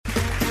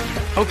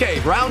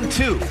Okay, round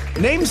two.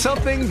 Name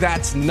something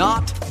that's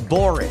not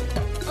boring.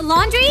 A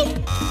laundry?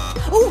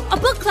 Ooh, a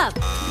book club.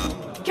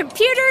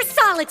 Computer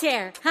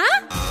solitaire,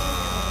 huh?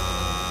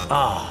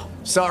 Ah,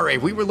 sorry,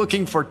 we were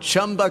looking for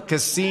Chumba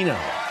Casino.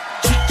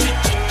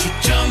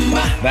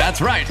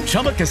 That's right,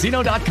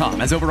 ChumbaCasino.com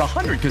has over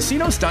 100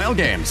 casino-style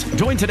games.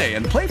 Join today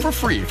and play for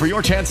free for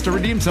your chance to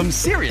redeem some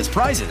serious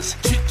prizes.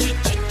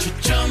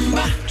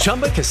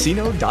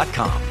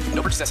 ChumbaCasino.com.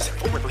 No purchase necessary.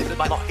 Void where prohibited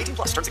by law. 18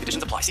 plus terms and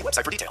conditions apply. See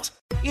website for details.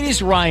 It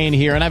is Ryan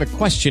here, and I have a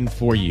question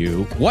for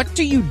you. What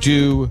do you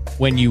do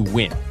when you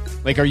win?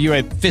 Like, are you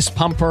a fist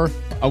pumper,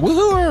 a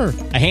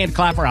woohooer, a hand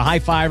clapper, a high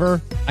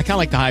fiver? I kind of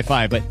like the high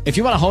five, but if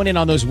you want to hone in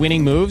on those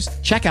winning moves,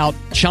 check out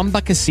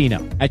Chumba Casino.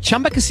 At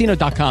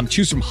ChumbaCasino.com,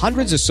 choose from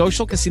hundreds of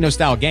social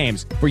casino-style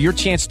games for your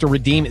chance to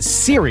redeem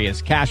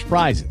serious cash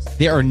prizes.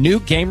 There are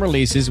new game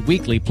releases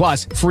weekly,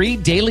 plus free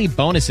daily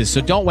bonuses, so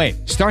don't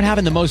wait. Start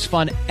having the most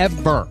fun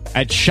ever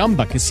at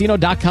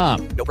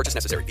ChumbaCasino.com. No purchase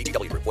necessary.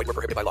 VGW Group. Void where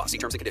prohibited by law. See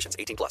terms and conditions.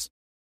 18 plus.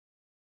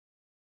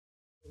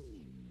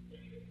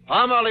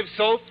 Palmolive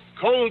Soap,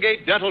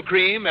 Colgate Dental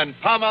Cream, and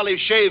Palmolive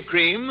Shave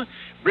Cream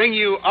bring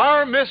you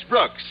Our Miss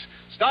Brooks,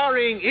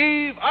 starring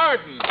Eve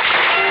Arden. It's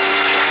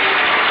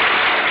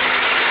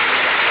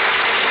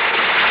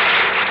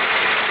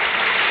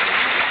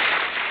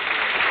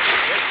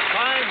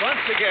time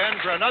once again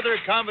for another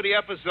comedy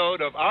episode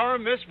of Our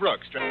Miss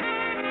Brooks.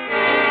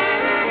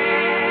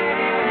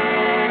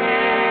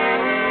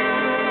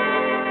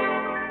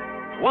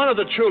 One of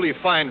the truly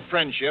fine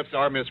friendships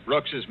our Miss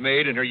Brooks has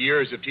made in her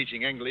years of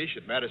teaching English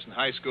at Madison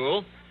High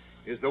School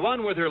is the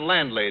one with her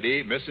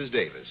landlady, Mrs.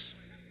 Davis.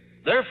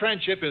 Their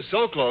friendship is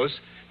so close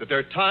that there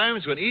are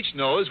times when each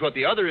knows what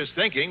the other is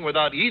thinking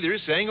without either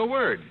saying a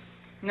word.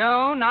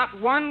 No, not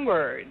one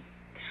word.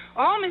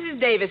 All Mrs.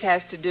 Davis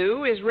has to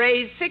do is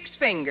raise 6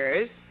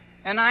 fingers,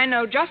 and I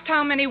know just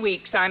how many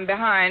weeks I'm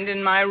behind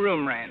in my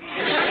room rent.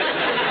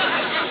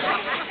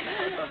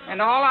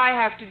 And all I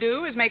have to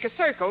do is make a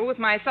circle with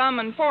my thumb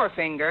and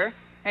forefinger,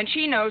 and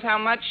she knows how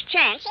much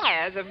chance she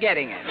has of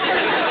getting it.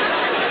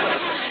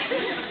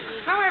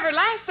 However,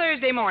 last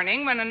Thursday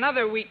morning, when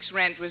another week's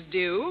rent was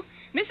due,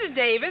 Mrs.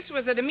 Davis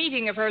was at a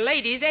meeting of her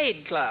Ladies'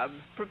 Aid Club,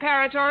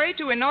 preparatory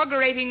to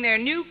inaugurating their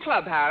new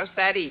clubhouse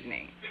that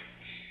evening.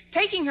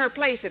 Taking her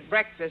place at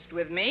breakfast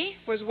with me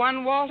was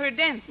one Walter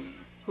Denton,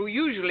 who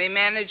usually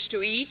managed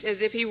to eat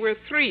as if he were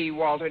 3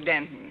 Walter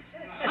Dentons.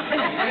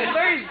 On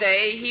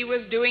Thursday, he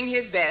was doing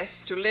his best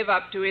to live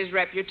up to his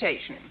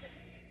reputation.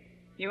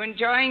 You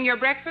enjoying your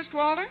breakfast,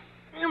 Walter?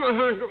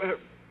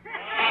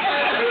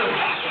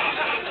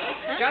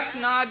 Just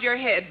nod your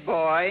head,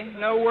 boy.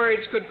 No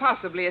words could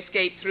possibly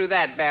escape through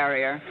that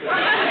barrier.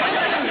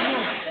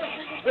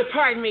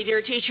 Pardon me,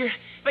 dear teacher,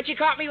 but you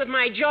caught me with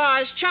my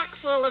jaws chock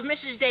full of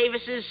Mrs.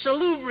 Davis's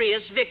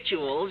salubrious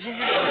victuals.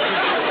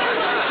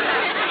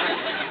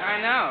 I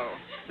know.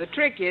 The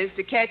trick is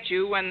to catch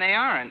you when they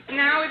aren't.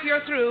 Now, if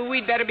you're through,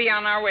 we'd better be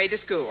on our way to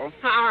school.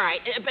 All right,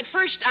 but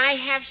first I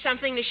have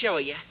something to show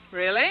you.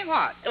 Really?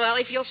 What? Well,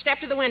 if you'll step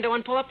to the window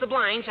and pull up the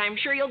blinds, I'm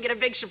sure you'll get a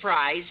big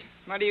surprise.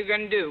 What are you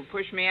going to do,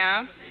 push me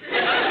out?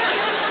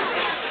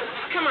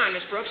 Come on,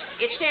 Miss Brooks.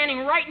 It's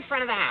standing right in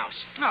front of the house.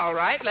 All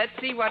right, let's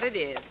see what it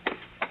is.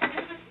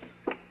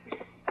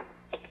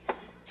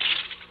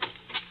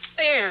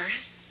 There.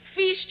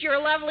 Feast your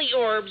lovely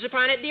orbs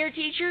upon it, dear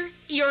teacher.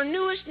 Your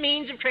newest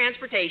means of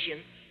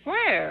transportation.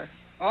 Where?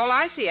 All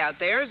I see out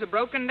there is a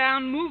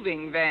broken-down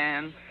moving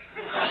van.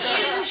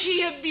 Isn't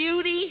she a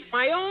beauty?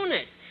 I own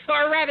it.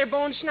 Or rather,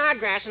 Bone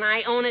Snodgrass and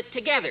I own it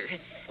together.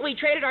 We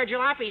traded our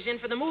jalopies in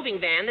for the moving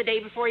van the day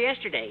before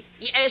yesterday.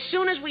 As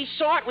soon as we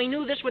saw it, we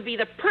knew this would be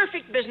the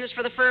perfect business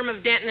for the firm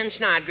of Denton and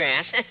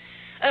Snodgrass.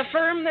 A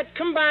firm that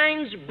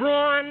combines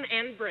brawn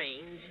and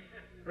brains.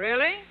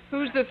 Really?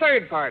 Who's the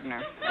third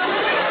partner?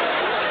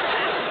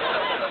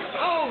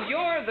 Oh,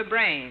 you're the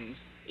brains.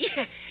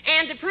 Yeah,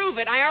 and to prove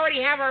it, I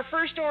already have our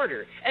first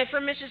order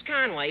from Mrs.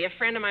 Conway, a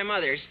friend of my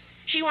mother's.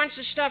 She wants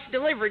the stuff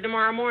delivered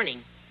tomorrow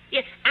morning.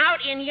 Yeah,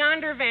 out in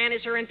yonder van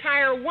is her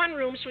entire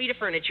one-room suite of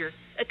furniture,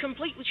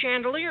 complete with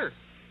chandelier.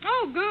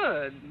 Oh,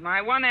 good.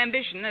 My one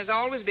ambition has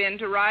always been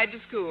to ride to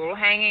school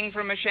hanging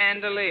from a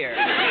chandelier.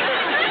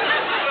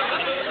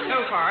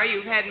 So far,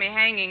 you've had me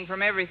hanging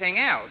from everything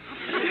else.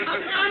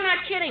 I'm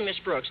not kidding, Miss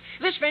Brooks.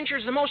 This venture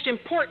is the most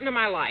important of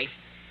my life.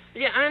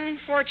 Yeah,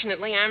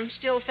 unfortunately, I'm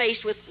still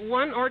faced with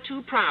 1 or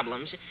 2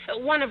 problems,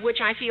 one of which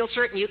I feel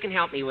certain you can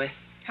help me with.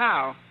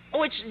 How?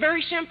 Oh, it's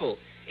very simple.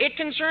 It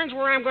concerns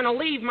where I'm going to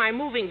leave my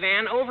moving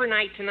van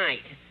overnight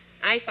tonight.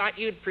 I thought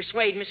you'd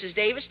persuade Mrs.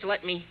 Davis to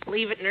let me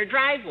leave it in her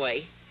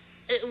driveway.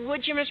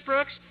 Would you, Miss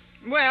Brooks?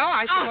 Well,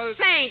 I Oh, suppose...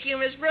 thank you,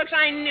 Miss Brooks.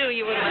 I knew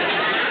you would.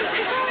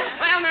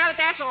 Well, now that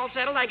that's all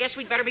settled, I guess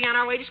we'd better be on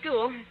our way to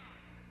school.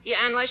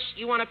 Yeah, unless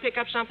you want to pick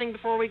up something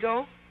before we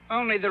go?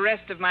 Only the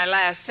rest of my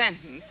last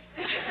sentence.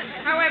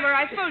 However,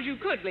 I suppose you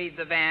could leave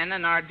the van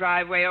in our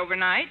driveway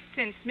overnight,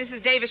 since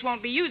Mrs. Davis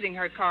won't be using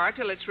her car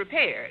till it's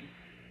repaired.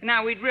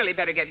 Now, we'd really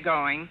better get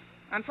going.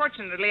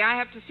 Unfortunately, I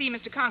have to see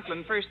Mr.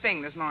 Conklin first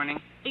thing this morning.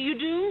 You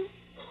do?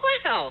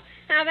 Well,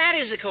 now that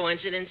is a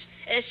coincidence,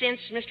 since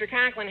Mr.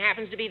 Conklin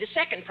happens to be the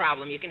second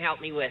problem you can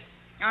help me with.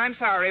 I'm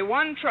sorry.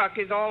 One truck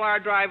is all our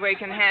driveway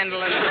can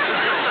handle.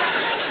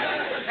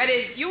 That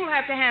is, you'll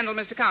have to handle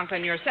Mr.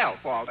 Conklin yourself,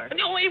 Walter.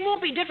 No, it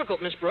won't be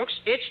difficult, Miss Brooks.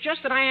 It's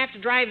just that I have to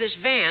drive this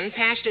van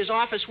past his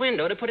office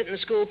window to put it in the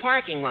school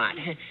parking lot.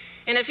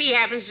 And if he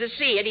happens to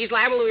see it, he's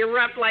liable to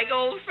erupt like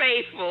Old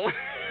Faithful.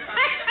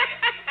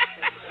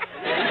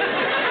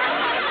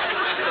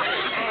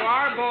 Oh,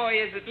 our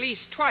boy is at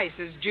least twice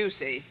as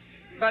juicy.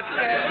 But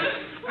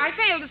I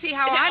fail to see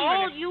how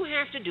All you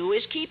have to do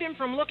is keep him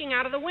from looking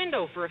out of the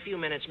window for a few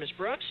minutes, Miss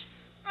Brooks.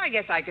 I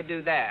guess I could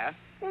do that.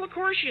 Well, of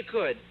course you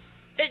could.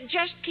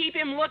 Just keep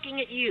him looking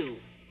at you.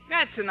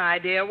 That's an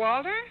idea,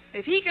 Walter.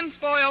 If he can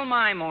spoil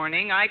my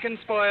morning, I can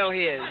spoil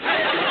his.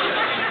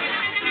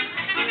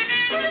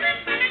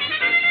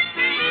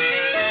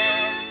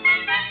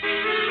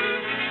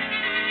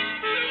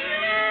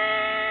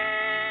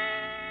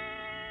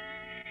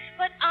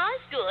 But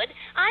Osgood,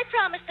 I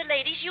promised the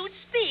ladies you'd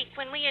speak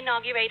when we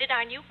inaugurated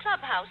our new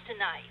clubhouse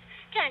tonight.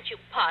 Can't you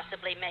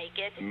possibly make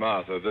it?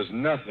 Martha, there's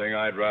nothing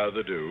I'd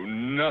rather do.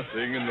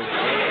 Nothing in the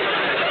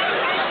world.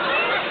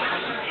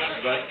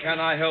 But can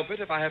I help it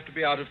if I have to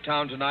be out of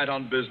town tonight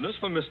on business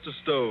for Mr.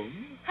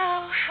 Stone?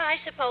 Oh, I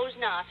suppose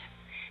not.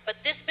 But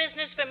this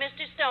business for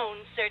Mr.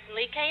 Stone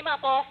certainly came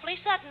up awfully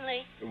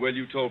suddenly. Well,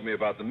 you told me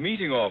about the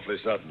meeting awfully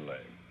suddenly.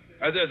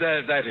 That is,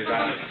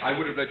 I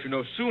would have let you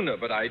know sooner,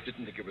 but I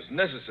didn't think it was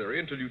necessary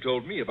until you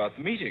told me about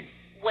the meeting.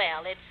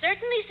 Well, it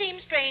certainly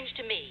seems strange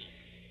to me.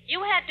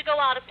 You had to go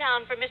out of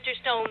town for Mr.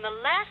 Stone the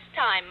last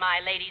time my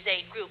Ladies'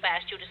 Aid group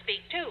asked you to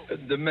speak, too.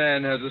 The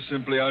man has a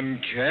simply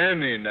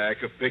uncanny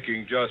knack of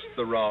picking just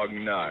the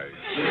wrong night.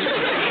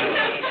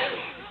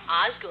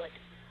 Osgood,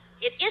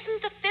 it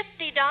isn't the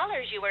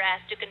 $50 you were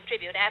asked to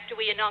contribute after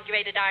we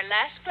inaugurated our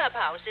last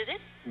clubhouse, is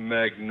it?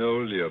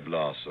 Magnolia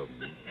Blossom.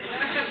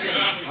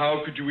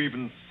 How could you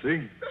even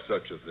think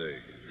such a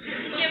thing?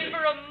 If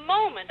for a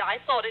moment I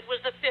thought it was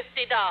the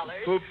 $50.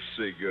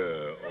 Poopsie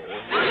girl.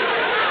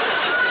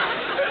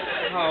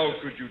 How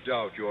could you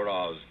doubt your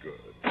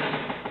Osgood?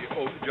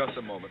 Oh, just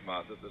a moment,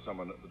 Martha. There's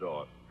someone at the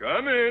door.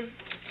 Come in.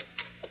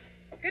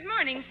 Good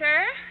morning,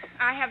 sir.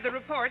 I have the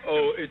report.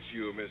 Oh, it's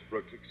you, Miss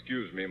Brooks.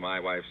 Excuse me. My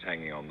wife's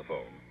hanging on the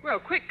phone. Well,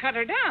 quick, cut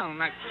her down.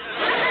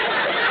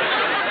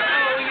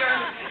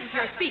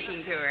 You're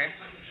speaking to her.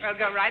 Well,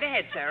 go right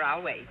ahead, sir.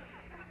 I'll wait.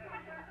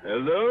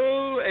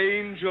 Hello,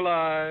 Angel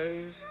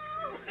Eyes.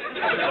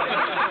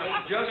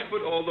 Just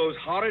put all those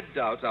horrid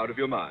doubts out of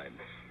your mind.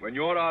 When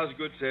your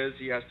Osgood says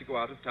he has to go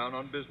out of town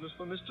on business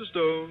for Mr.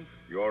 Stone,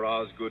 your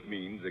Osgood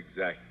means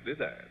exactly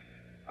that.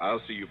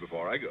 I'll see you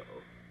before I go.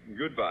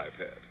 Goodbye,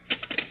 Pet.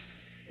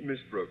 Miss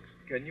Brooks,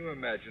 can you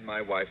imagine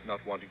my wife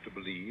not wanting to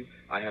believe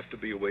I have to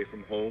be away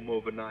from home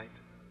overnight?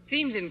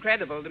 Seems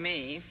incredible to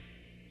me.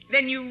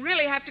 Then you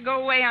really have to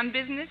go away on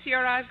business,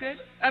 your Osgood?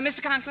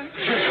 Mr. Conklin?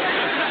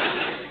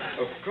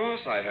 Of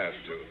course I have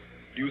to.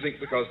 Do you think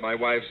because my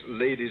wife's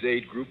Ladies'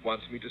 Aid group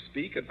wants me to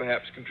speak and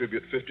perhaps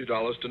contribute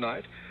 $50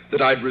 tonight,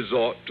 that I'd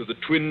resort to the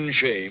twin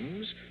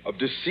shames of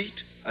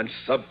deceit and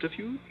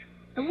subterfuge?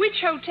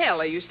 Which hotel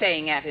are you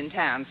staying at in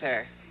town,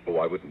 sir? Oh,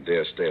 I wouldn't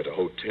dare stay at a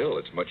hotel.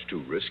 It's much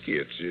too risky.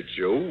 Well,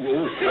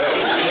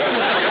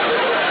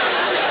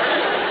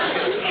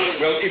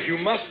 if you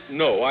must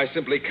know, I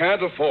simply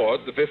can't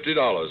afford the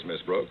 $50,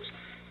 Miss Brooks.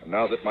 And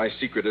now that my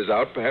secret is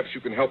out, perhaps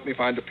you can help me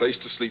find a place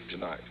to sleep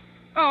tonight.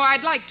 Oh,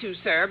 I'd like to,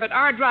 sir, but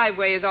our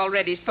driveway is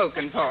already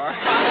spoken for.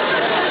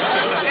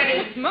 That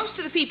is, most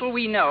of the people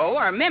we know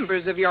are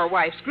members of your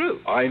wife's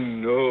group. I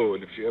know,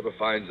 and if she ever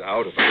finds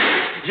out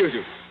about it...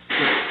 You.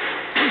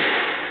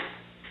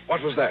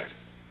 What was that?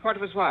 What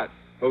was what?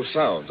 Those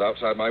sounds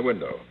outside my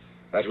window.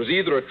 That was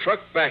either a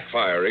truck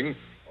backfiring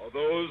or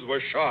those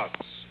were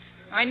shots.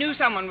 I knew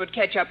someone would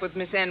catch up with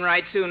Miss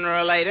Enright sooner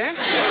or later. Isn't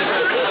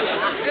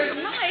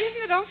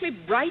it awfully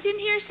bright in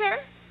here, sir?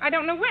 I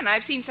don't know when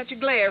I've seen such a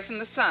glare from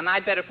the sun.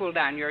 I'd better pull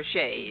down your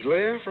shade.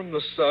 Glare from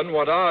the sun?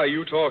 What are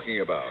you talking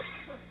about?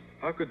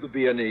 How could there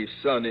be any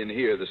sun in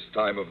here this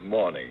time of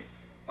morning?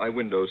 My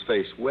windows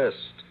face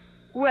west.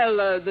 Well,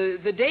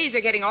 the days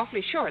are getting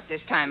awfully short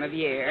this time of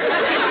year.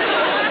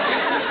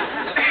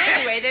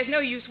 Anyway, there's no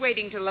use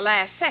waiting till the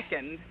last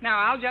second. Now,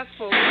 I'll just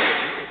pull...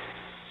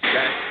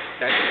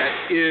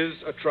 That is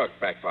a truck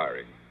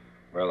backfiring.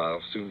 Well,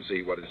 I'll soon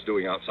see what it's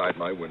doing outside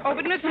my window. Oh,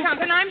 but Mr.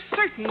 Conklin, I'm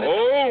certain that...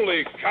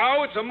 Holy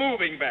cow, it's a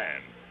moving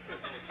van.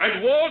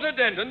 And Walter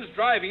Denton's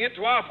driving it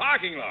to our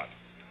parking lot.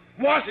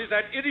 What is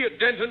that idiot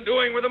Denton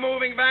doing with a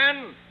moving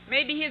van?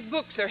 Maybe his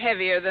books are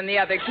heavier than the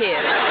other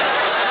kids.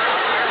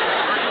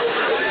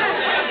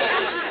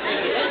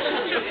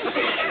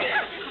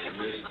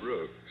 Miss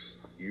Brooks,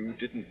 you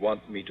didn't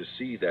want me to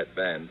see that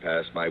van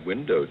pass my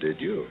window, did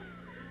you?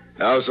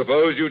 Now,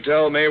 suppose you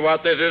tell me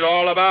what this is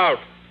all about.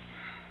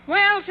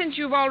 Well, since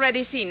you've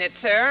already seen it,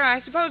 sir,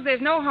 I suppose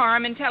there's no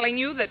harm in telling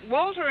you that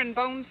Walter and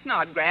Bone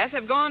Snodgrass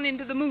have gone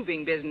into the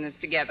moving business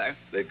together.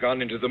 They've gone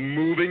into the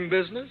moving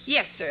business?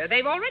 Yes, sir.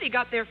 They've already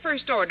got their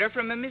first order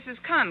from a Mrs.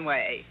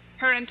 Conway.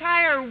 Her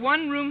entire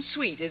one-room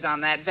suite is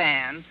on that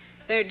van.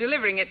 They're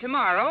delivering it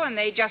tomorrow, and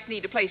they just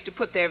need a place to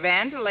put their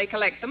van till they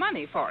collect the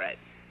money for it.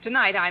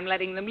 Tonight, I'm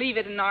letting them leave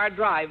it in our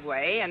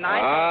driveway, and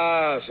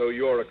So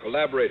you're a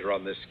collaborator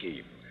on this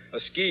scheme. A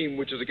scheme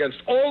which is against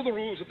all the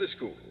rules of this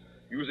school.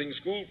 Using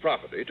school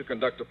property to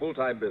conduct a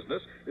full-time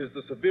business is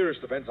the severest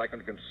offense I can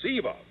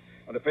conceive of.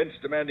 An offense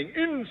demanding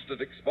instant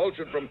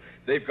expulsion from...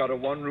 They've got a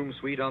one-room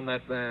suite on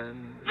that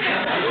van.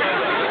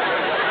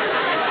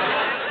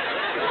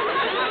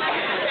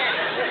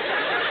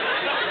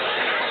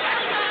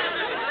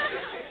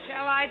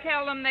 Shall I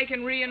tell them they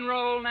can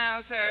re-enroll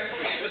now, sir?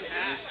 Miss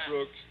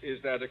Brooks, is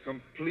that a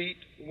complete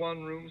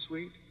one-room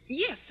suite?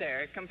 Yes,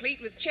 sir. Complete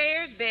with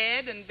chairs,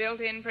 bed, and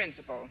built-in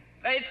principal.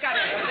 It's got...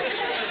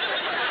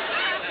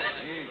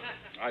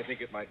 I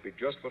think it might be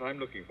just what I'm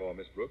looking for,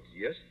 Miss Brooks.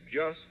 Yes,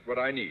 just what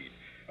I need.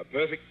 A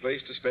perfect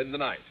place to spend the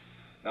night.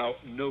 Now,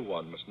 no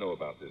one must know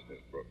about this, Miss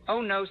Brooks.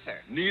 Oh, no, sir.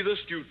 Neither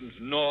students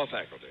nor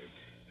faculty.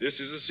 This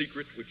is a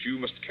secret which you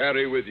must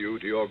carry with you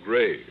to your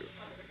grave.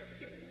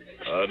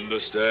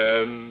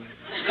 Understand?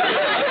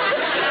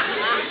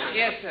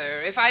 Yes,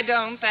 sir. If I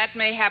don't, that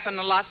may happen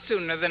a lot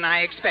sooner than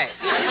I expect.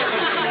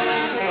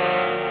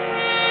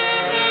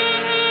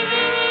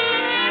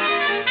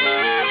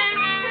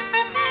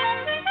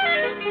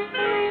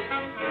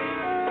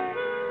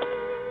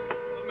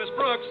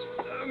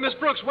 Miss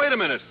Brooks, wait a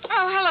minute.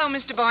 Oh, hello,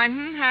 Mr.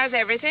 Boynton. How's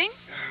everything?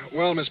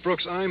 Well, Miss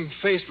Brooks, I'm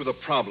faced with a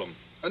problem.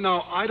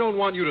 Now, I don't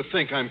want you to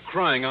think I'm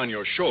crying on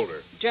your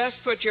shoulder. Just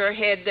put your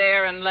head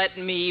there and let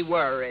me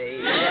worry.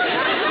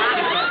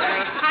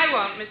 I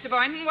won't, Mr.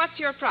 Boynton. What's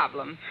your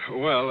problem?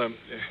 Well,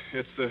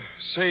 it's the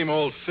same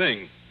old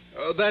thing.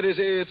 That is,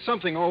 it's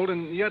something old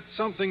and yet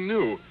something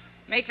new.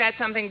 Make that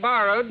something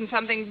borrowed and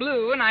something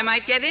blue, and I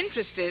might get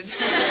interested.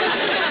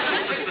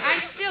 I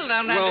still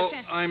don't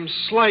understand. Well, I'm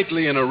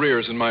slightly in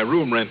arrears in my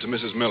room rent to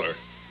Mrs. Miller.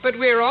 But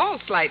we're all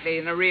slightly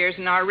in arrears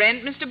in our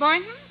rent, Mr.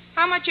 Boynton.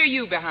 How much are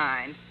you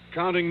behind?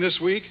 Counting this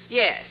week?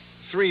 Yes.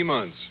 3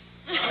 months.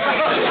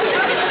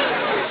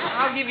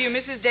 I'll give you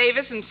Mrs.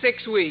 Davis in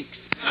 6 weeks.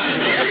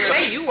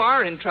 Say, you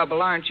are in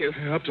trouble, aren't you?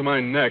 Up to my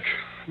neck.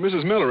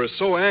 Mrs. Miller is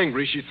so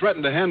angry she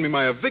threatened to hand me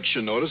my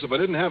eviction notice if I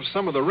didn't have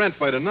some of the rent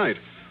by tonight.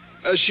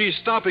 She's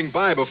stopping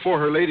by before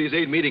her ladies'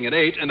 aid meeting at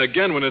 8 and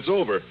again when it's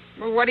over.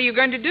 Well, what are you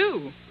going to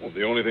do? Well,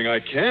 the only thing I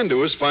can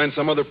do is find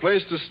some other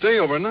place to stay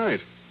overnight.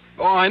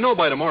 Oh, I know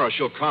by tomorrow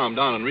she'll calm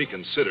down and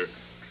reconsider.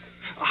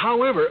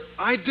 However,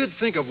 I did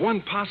think of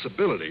one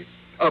possibility.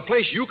 A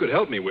place you could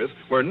help me with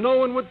where no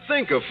one would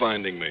think of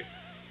finding me.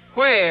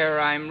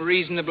 Where, I'm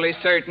reasonably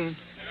certain.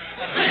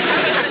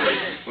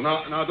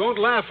 Well, now, don't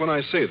laugh when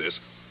I say this,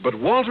 but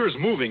Walter's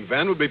moving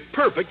van would be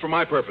perfect for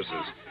my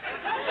purposes.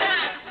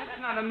 That's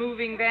not a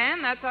moving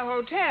van. That's a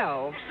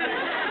hotel.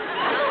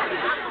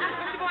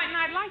 Mr. Boynton,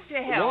 I'd like to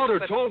help. Walter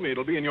told me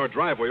it'll be in your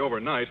driveway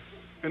overnight,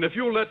 and if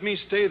you'll let me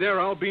stay there,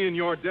 I'll be in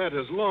your debt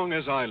as long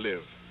as I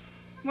live.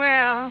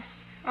 Well,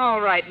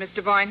 all right,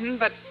 Mr. Boynton,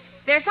 but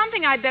there's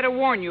something I'd better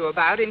warn you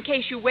about in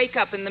case you wake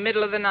up in the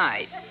middle of the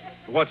night.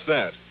 What's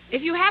that?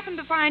 If you happen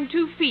to find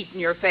 2 feet in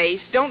your face,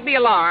 don't be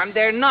alarmed.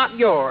 They're not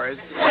yours.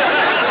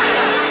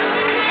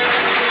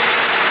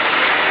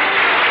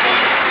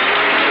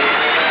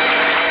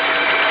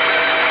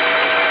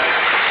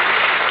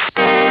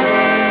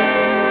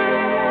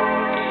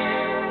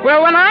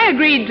 Well, when I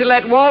agreed to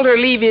let Walter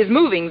leave his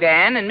moving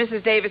van in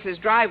Mrs. Davis's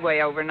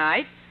driveway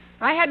overnight,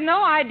 I had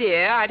no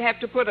idea I'd have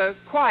to put a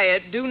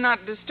quiet, do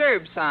not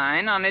disturb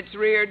sign on its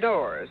rear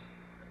doors.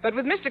 But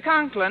with Mr.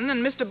 Conklin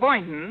and Mr.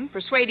 Boynton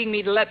persuading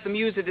me to let them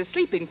use it as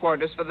sleeping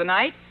quarters for the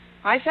night,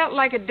 I felt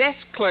like a desk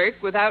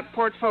clerk without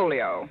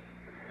portfolio.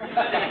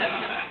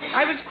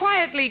 I was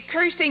quietly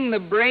cursing the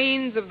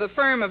brains of the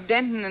firm of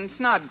Denton and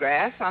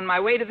Snodgrass on my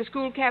way to the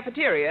school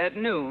cafeteria at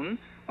noon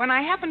when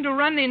I happened to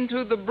run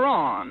into the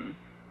Brawn.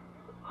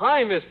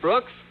 Hi, Miss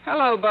Brooks.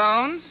 Hello,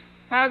 Bones.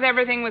 How's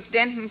everything with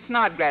Denton,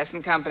 Snodgrass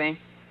and Company?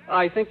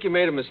 I think you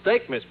made a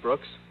mistake, Miss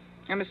Brooks.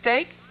 A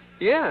mistake?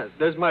 Yeah,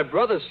 there's my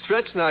brother,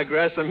 Stretch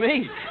Snodgrass, and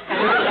me.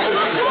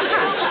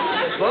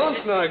 Bone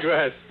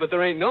Snodgrass, but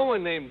there ain't no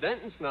one named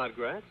Denton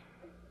Snodgrass.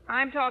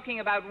 I'm talking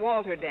about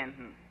Walter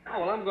Denton.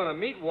 Oh, well, I'm going to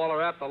meet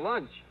Walter after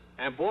lunch.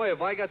 And, boy,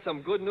 have I got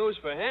some good news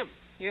for him.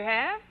 You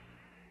have?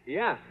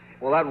 Yeah.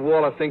 Well, that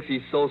Walter thinks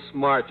he's so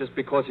smart just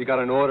because he got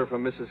an order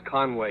from Mrs.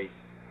 Conway.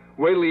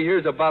 Wait till he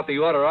hears about the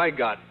order I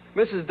got.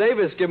 Mrs.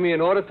 Davis gave me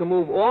an order to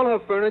move all her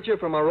furniture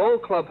from our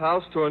old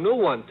clubhouse to a new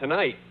one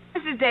tonight.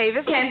 Mrs.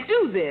 Davis can't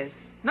do this.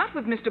 Not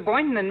with Mr.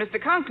 Boynton and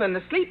Mr. Conklin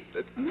asleep.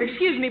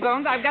 Excuse me,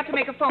 Bones. I've got to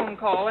make a phone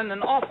call in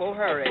an awful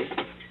hurry.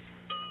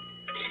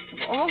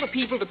 All the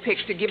people to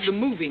pick to give the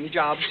moving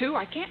job to,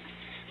 I can't...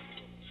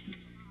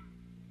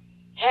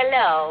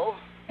 Hello.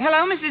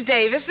 Hello, Mrs.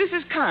 Davis. This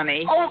is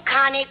Connie. Oh,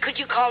 Connie, could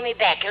you call me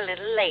back a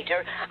little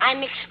later?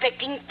 I'm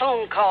expecting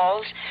phone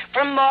calls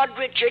from Maud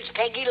Richards,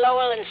 Peggy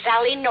Lowell, and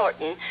Sally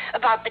Norton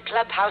about the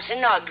clubhouse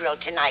inaugural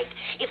tonight.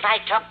 If I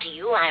talk to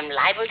you, I'm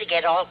liable to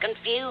get all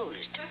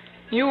confused.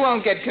 You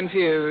won't get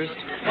confused.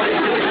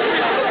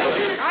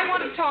 I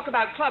want to talk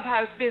about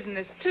clubhouse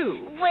business,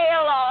 too.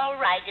 Well, all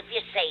right, if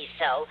you say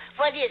so.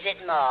 What is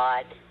it,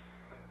 Maud?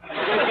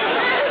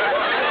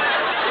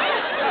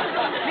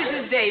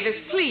 Mrs. Davis,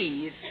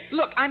 please.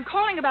 Look, I'm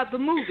calling about the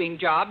moving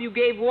job you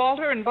gave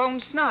Walter and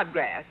Bones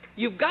Snodgrass.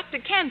 You've got to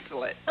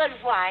cancel it. But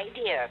why,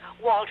 dear?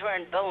 Walter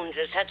and Bones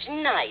are such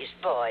nice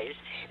boys.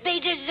 They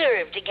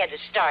deserve to get a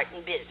start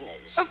in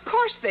business. Of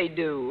course they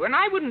do, and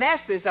I wouldn't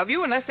ask this of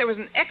you unless there was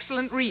an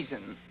excellent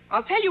reason.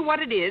 I'll tell you what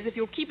it is if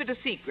you'll keep it a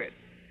secret.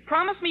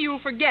 Promise me you'll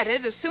forget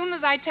it as soon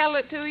as I tell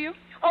it to you.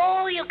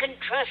 Oh, you can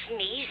trust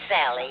me,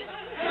 Sally.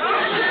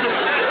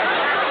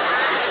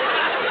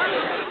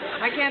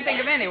 I can't think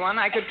of anyone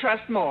I could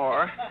trust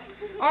more.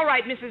 All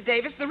right, Mrs.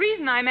 Davis, the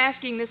reason I'm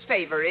asking this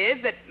favor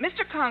is that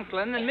Mr.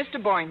 Conklin and Mr.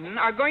 Boynton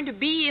are going to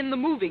be in the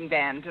moving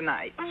van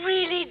tonight.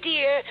 Really,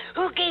 dear?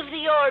 Who gave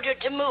the order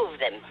to move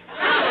them?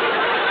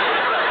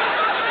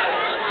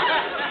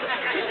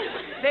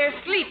 They're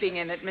sleeping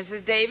in it,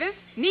 Mrs. Davis.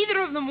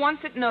 Neither of them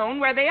wants it known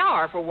where they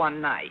are for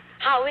one night.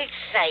 How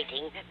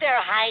exciting.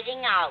 They're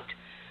hiding out.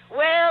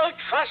 Well,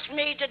 trust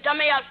me to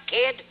dummy up,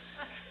 kid.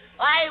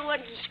 I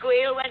wouldn't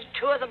squeal when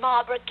two of the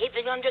mob are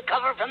keeping under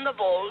cover from the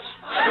bulls.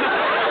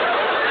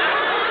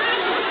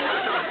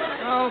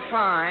 Oh,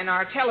 fine.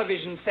 Our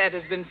television set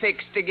has been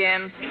fixed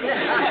again.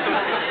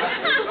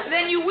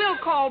 Then you will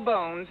call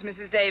Bones,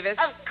 Mrs. Davis.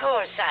 Of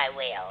course I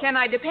will. Can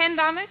I depend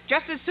on it?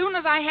 Just as soon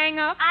as I hang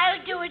up?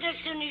 I'll do it as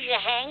soon as you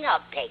hang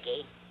up,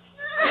 Peggy.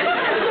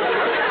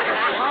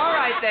 All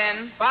right,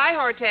 then. Bye,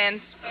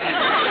 Hortense.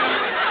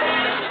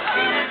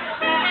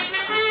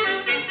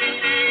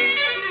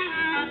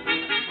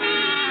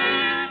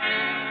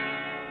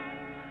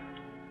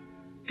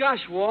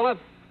 Gosh, Walter,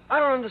 I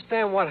don't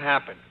understand what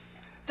happened.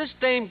 This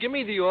dame give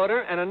me the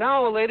order, and an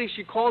hour later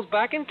she calls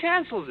back and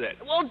cancels it.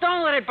 Well,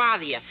 don't let it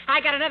bother you. I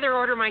got another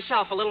order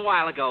myself a little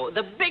while ago.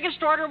 The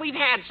biggest order we've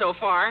had so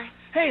far.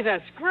 Hey,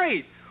 that's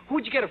great.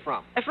 Who'd you get it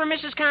from? From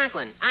Mrs.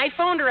 Conklin. I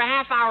phoned her a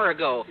half hour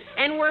ago,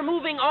 and we're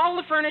moving all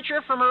the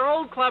furniture from her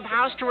old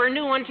clubhouse to her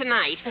new one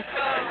tonight.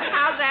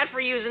 How's that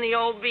for using the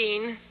old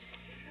bean?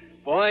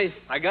 Boy,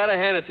 I gotta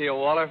hand it to you,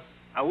 Walter.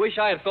 I wish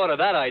I had thought of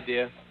that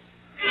idea.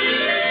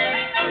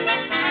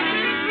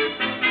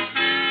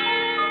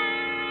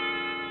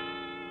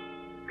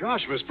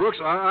 Gosh, Miss Brooks,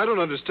 I don't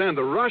understand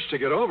the rush to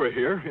get over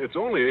here. It's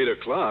only 8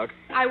 o'clock.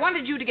 I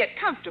wanted you to get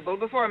comfortable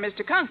before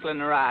Mr.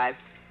 Conklin arrived.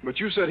 But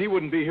you said he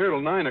wouldn't be here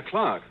till 9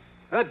 o'clock.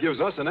 That gives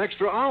us an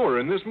extra hour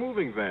in this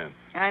moving van.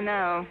 I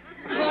know.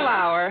 A full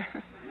hour.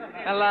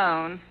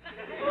 Alone.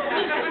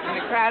 In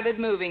a crowded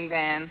moving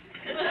van.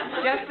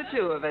 Just the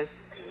two of us.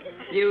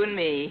 You and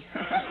me.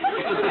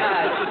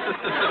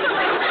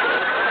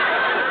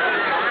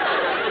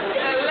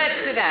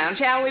 Let's sit down,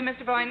 shall we,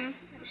 Mr. Boynton?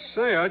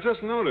 Say, I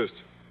just noticed.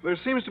 There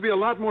seems to be a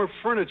lot more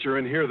furniture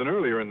in here than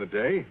earlier in the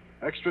day.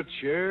 Extra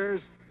chairs,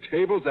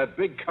 tables, that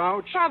big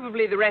couch.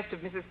 Probably the rest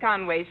of Mrs.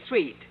 Conway's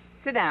suite.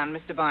 Sit down,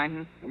 Mr.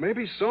 Boynton. Well,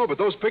 maybe so, but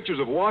those pictures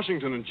of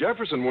Washington and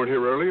Jefferson weren't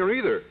here earlier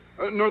either.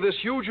 Nor this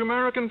huge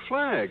American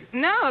flag.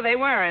 No, they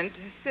weren't.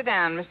 Sit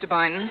down, Mr.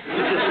 Boynton.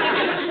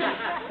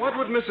 What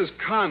would Mrs.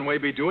 Conway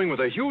be doing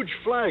with a huge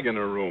flag in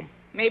her room?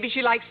 Maybe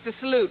she likes to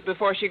salute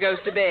before she goes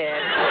to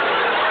bed.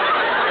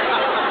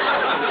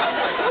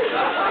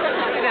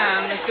 Sit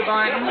down, Mr.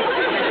 Boynton.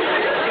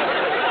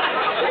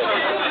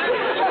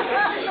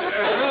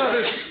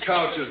 This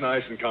couch is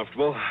nice and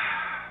comfortable.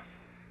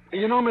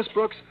 You know, Miss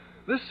Brooks,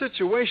 this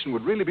situation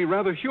would really be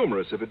rather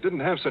humorous if it didn't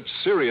have such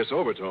serious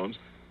overtones.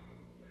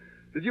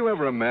 Did you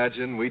ever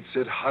imagine we'd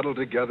sit huddled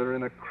together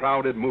in a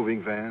crowded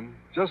moving van,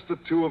 just the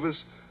two of us,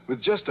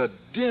 with just a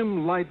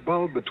dim light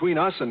bulb between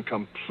us and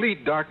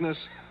complete darkness?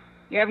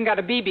 You haven't got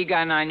a BB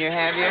gun on you,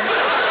 have you?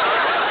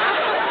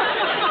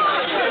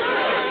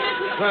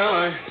 Well,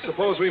 I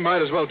suppose we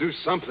might as well do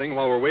something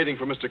while we're waiting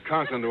for Mr.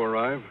 Conklin to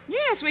arrive.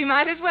 Yes, we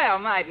might as well,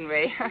 mightn't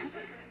we?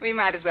 We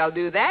might as well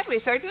do that. We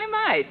certainly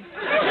might.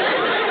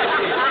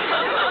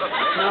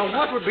 Now,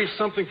 what would be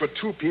something for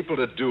two people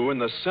to do in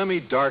the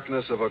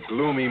semi-darkness of a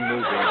gloomy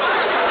movie?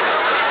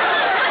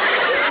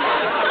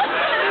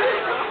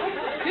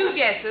 2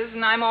 guesses,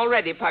 and I'm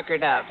already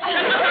puckered up.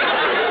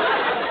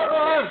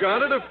 Oh, I've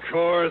got it, of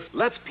course.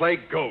 Let's play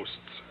ghosts.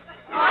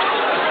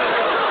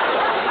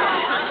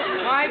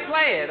 Why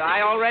play it?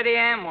 I already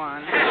am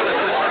one.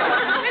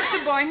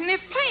 Mr. Boynton,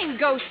 if playing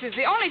ghosts is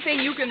the only thing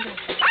you can...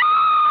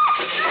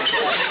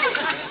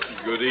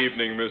 Good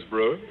evening, Miss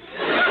Brooks.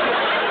 The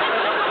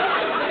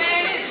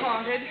van is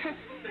haunted.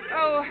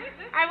 Oh,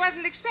 I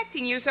wasn't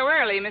expecting you so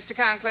early, Mr.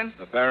 Conklin.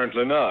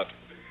 Apparently not.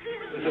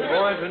 Mr.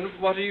 Boynton,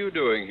 what are you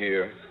doing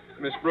here?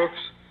 Miss Brooks,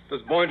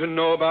 does Boynton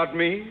know about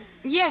me?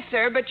 Yes,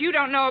 sir, but you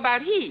don't know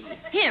about him.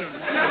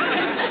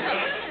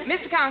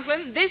 Mr.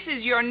 Conklin, this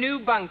is your new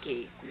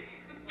bunkie.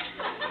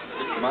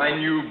 My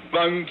new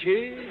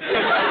bunkie?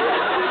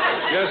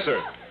 Yes,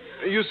 sir.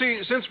 You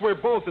see, since we're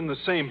both in the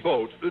same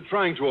boat,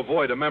 trying to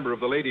avoid a member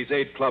of the Ladies'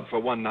 Aid Club for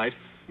one night,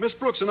 Miss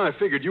Brooks and I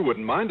figured you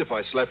wouldn't mind if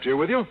I slept here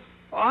with you.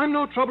 I'm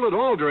no trouble at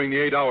all during the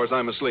 8 hours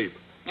I'm asleep.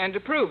 And to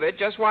prove it,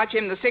 just watch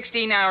him the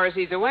 16 hours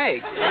he's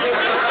awake. Well,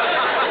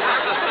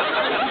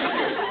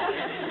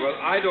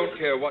 I don't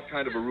care what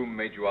kind of a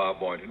roommate you are,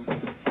 Boynton.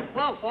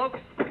 Hello, folks.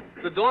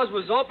 The doors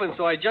was open,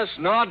 so I just...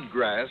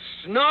 Snodgrass.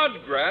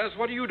 Snodgrass,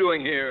 what are you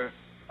doing here?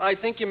 I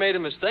think you made a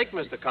mistake,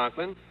 Mr.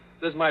 Conklin.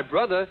 There's my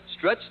brother,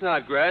 Stretch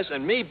Snodgrass,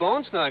 and me,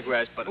 Bone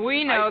Snodgrass, but...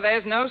 We know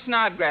there's no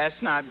Snodgrass.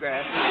 But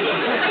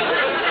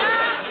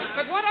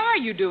what are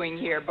you doing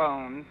here,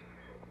 Bones?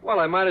 Well,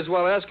 I might as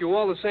well ask you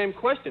all the same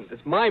question.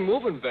 It's my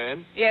moving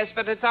van. Yes,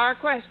 but it's our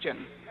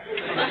question.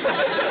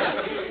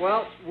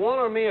 Well,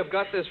 Walter and me have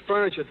got this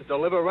furniture to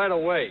deliver right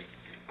away.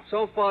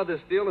 So far,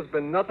 this deal has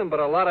been nothing but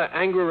a lot of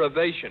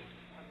anger-ovation.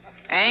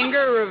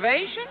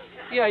 Anger-ovation?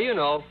 Yeah, you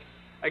know.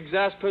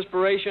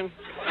 Exasperation.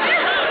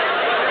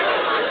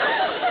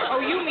 Oh,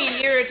 you mean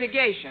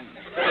irritation.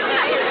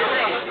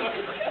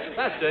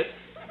 That's it.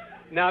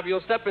 Now, if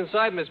you'll step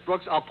inside, Miss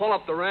Brooks, I'll pull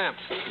up the ramp.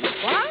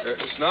 What?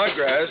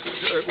 Snodgrass,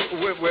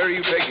 where are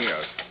you taking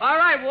us? All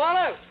right,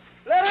 Walter.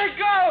 Let her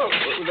go.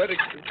 Let it...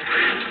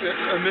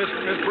 Miss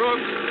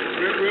Brooks,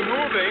 we're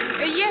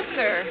moving. Yes,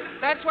 sir.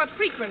 That's what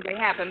frequently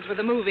happens with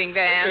a moving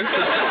van.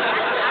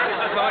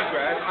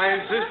 Snodgrass, I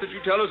insist that you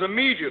tell us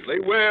immediately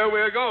where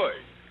we're going.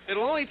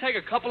 It'll only take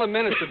a couple of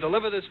minutes to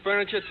deliver this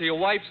furniture to your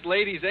wife's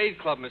Ladies' Aid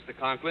Club, Mr.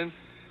 Conklin,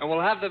 and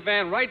we'll have the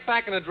van right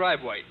back in the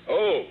driveway.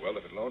 Oh, well,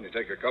 if it'll only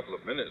take a couple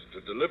of minutes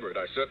to deliver it,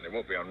 I certainly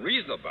won't be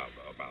unreasonable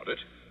about it,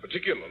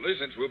 particularly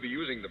since we'll be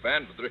using the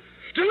van for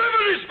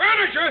Deliver this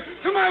furniture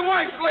to my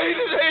wife's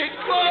Ladies' Aid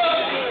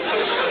Club!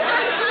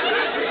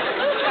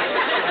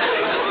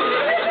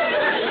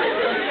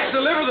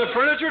 Deliver the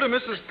furniture to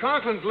Mrs.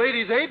 Conklin's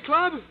Ladies' Aid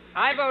Club?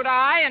 I vote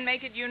aye and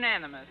make it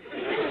unanimous.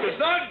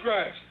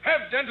 Snodgrass,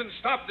 have Denton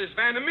stop this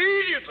van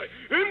immediately.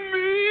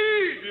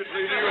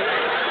 Immediately, do you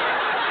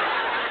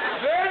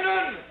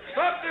Denton,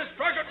 stop this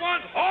truck at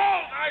once.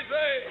 Halt, I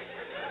say.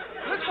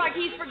 Looks like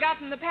he's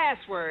forgotten the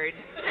password.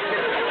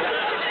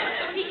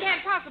 He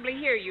can't possibly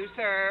hear you,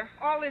 sir.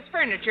 All this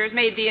furniture's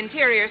made the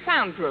interior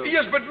soundproof.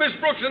 Yes, but Miss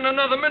Brooks, in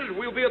another minute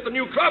we'll be at the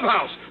new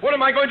clubhouse. What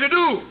am I going to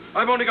do?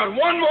 I've only got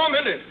one more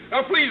minute.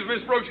 Now, please,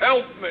 Miss Brooks,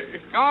 help me.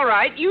 All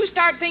right, you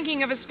start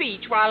thinking of a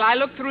speech while I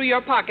look through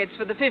your pockets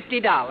for the $50.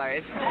 The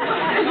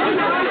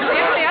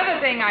only other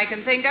thing I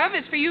can think of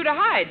is for you to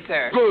hide,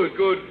 sir.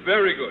 Good,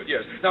 very good,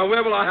 yes. Now,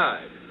 where will I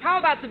hide? How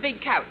about the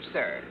big couch,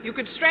 sir? You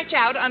could stretch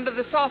out under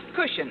the soft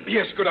cushions.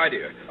 Yes, good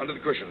idea, under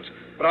the cushions.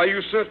 But are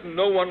you certain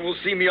no one will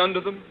see me under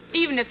them?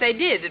 Even if they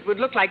did, it would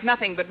look like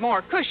nothing but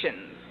more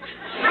cushions.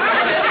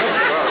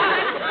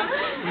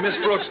 Miss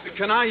Brooks,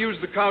 can I use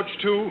the couch,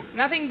 too?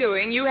 Nothing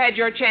doing. You had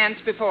your chance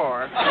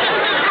before.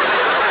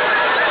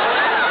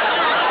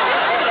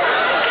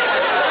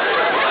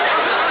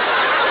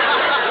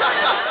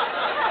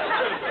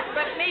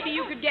 But maybe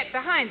you could get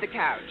behind the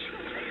couch.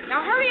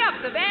 Now, hurry up.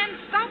 The van's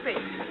stopping.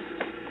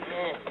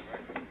 Oh.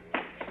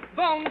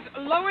 Bones,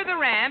 lower the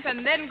ramp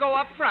and then go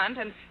up front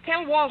and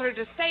tell Walter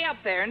to stay up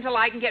there until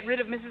I can get rid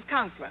of Mrs.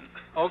 Conklin.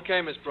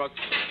 Okay, Miss Brooks.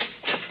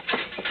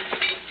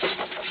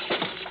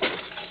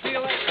 See you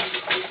later.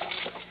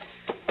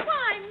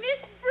 Why, Miss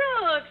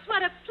Brooks,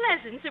 what a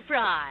pleasant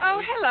surprise.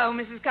 Oh, hello,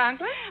 Mrs.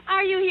 Conklin.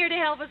 Are you here to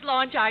help us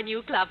launch our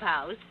new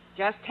clubhouse?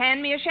 Just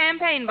hand me a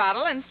champagne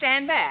bottle and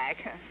stand back.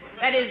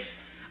 That is,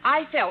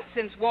 I felt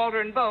since Walter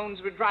and Bones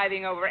were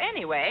driving over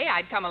anyway,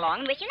 I'd come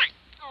along with you.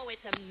 Oh,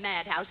 it's a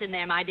madhouse in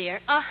there, my dear.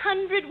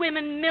 100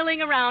 women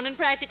milling around and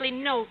practically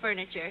no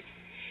furniture.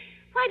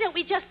 Why don't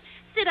we just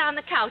sit on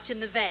the couch in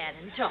the van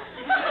and talk?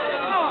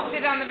 Oh,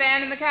 sit on the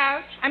van and the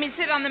couch? I mean,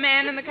 sit on the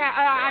man and the couch.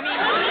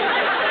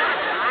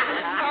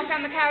 Talk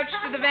on the couch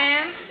to the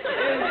van?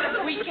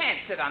 We can't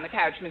sit on the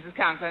couch, Mrs.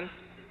 Conklin.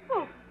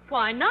 Well,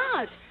 why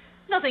not?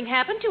 Nothing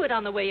happened to it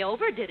on the way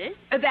over, did it?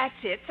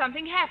 That's it.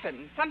 Something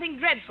happened. Something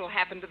dreadful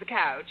happened to the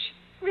couch.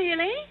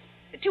 Really?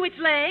 To its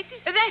legs?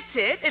 That's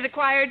it. It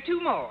acquired 2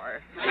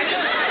 more. It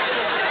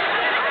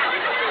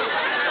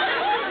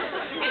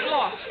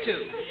lost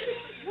 2.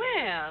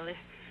 Well,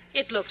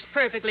 it looks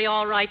perfectly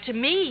all right to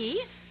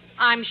me.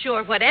 I'm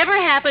sure whatever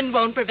happened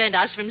won't prevent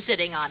us from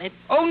sitting on it.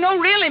 Oh, no,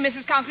 really,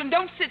 Mrs. Conklin,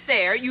 don't sit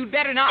there. You'd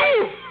better not.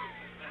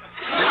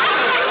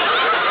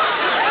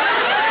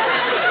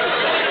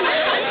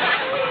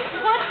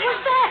 What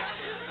was that?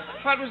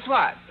 What was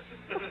what?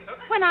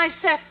 When I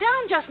sat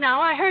down just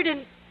now, I heard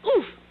an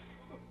oof.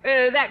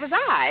 That was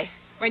I.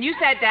 When you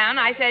sat down,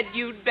 I said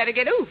you'd better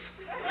get oof. Miss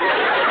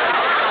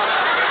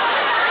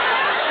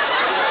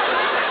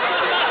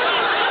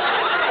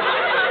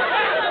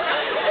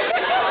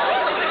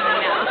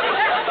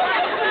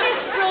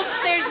Brooks,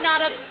 there's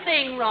not a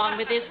thing wrong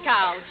with this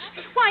couch.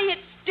 Why,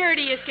 it's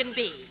sturdy as can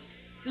be.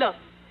 Look,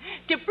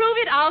 to prove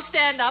it, I'll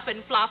stand up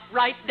and flop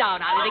right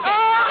down on it again.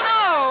 Oh,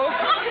 no!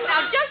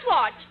 Now, just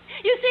watch.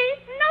 You see,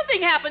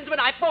 nothing happens when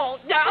I fall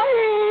down.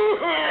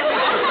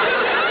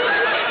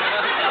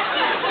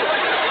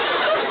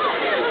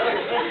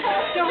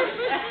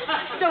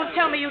 Don't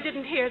tell me you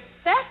didn't hear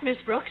that, Miss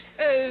Brooks.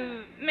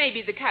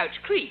 Maybe the couch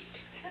creaked.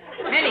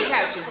 Many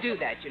couches do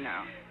that, you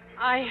know.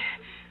 I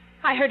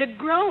heard a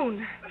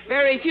groan.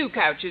 Very few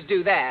couches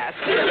do that.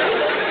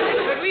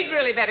 But we'd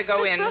really better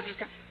go in, Brooks,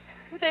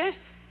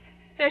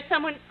 There's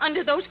someone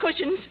under those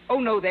cushions. Oh,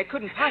 no, there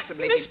couldn't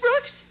possibly Miss be.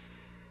 Brooks,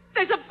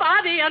 There's a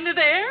body under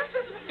there.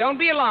 Don't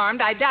be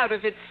alarmed. I doubt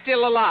if it's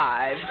still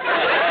alive.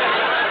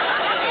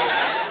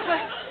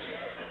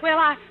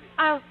 Well,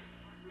 I'll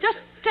just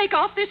take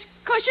off this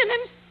cushion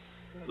and...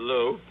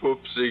 Hello,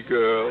 Poopsie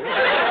girl.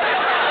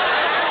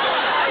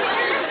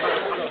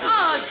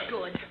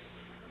 Osgood.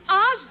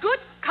 Osgood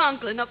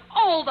Conklin, of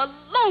all the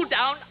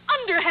low-down,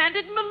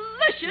 underhanded,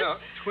 malicious... Now,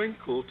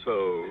 Twinkle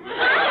Toes.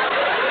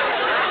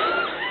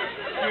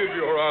 Give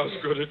your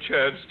Osgood a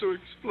chance to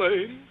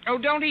explain. Oh,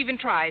 don't even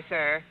try,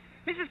 sir.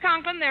 Mrs.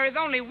 Conklin, there is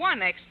only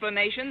one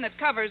explanation that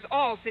covers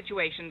all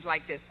situations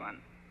like this one.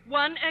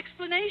 One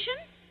explanation?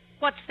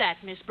 What's that,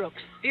 Miss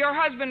Brooks? Your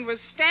husband was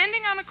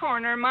standing on a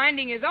corner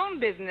minding his own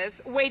business,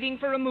 waiting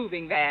for a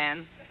moving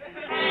van.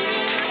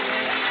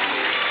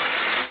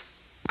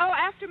 Oh,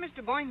 after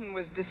Mr. Boynton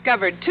was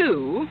discovered,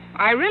 too,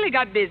 I really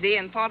got busy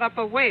and thought up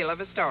a whale of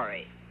a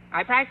story.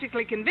 I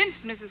practically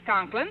convinced Mrs.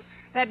 Conklin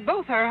that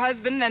both her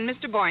husband and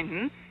Mr.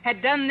 Boynton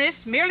had done this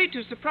merely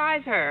to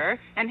surprise her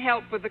and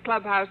help with the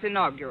clubhouse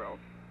inaugural.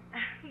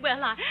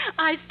 Well,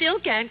 I still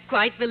can't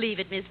quite believe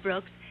it, Miss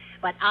Brooks.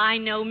 But I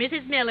know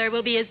Mrs. Miller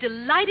will be as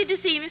delighted to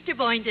see Mr.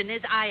 Boynton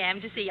as I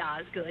am to see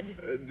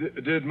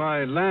Osgood. Did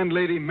my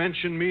landlady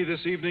mention me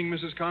this evening,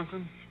 Mrs.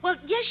 Conklin? Well,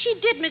 yes, she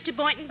did, Mr.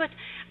 Boynton, but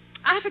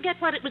I forget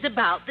what it was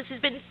about. This has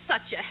been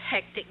such a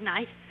hectic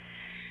night.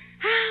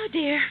 Oh,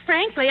 dear.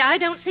 Frankly, I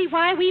don't see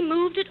why we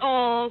moved at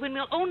all when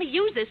we'll only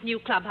use this new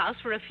clubhouse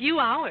for a few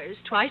hours,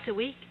 twice a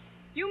week.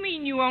 You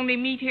mean you only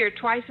meet here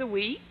twice a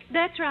week?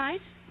 That's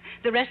right.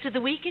 The rest of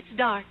the week, it's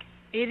dark.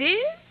 It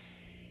is?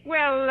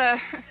 Well,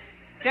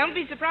 don't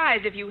be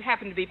surprised if you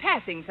happen to be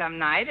passing some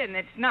night and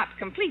it's not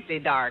completely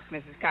dark,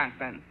 Mrs.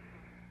 Conklin.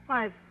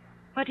 Why,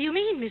 what do you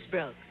mean, Miss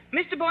Brooks?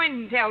 Mr.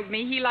 Boynton tells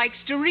me he likes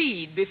to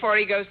read before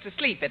he goes to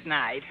sleep at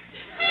night.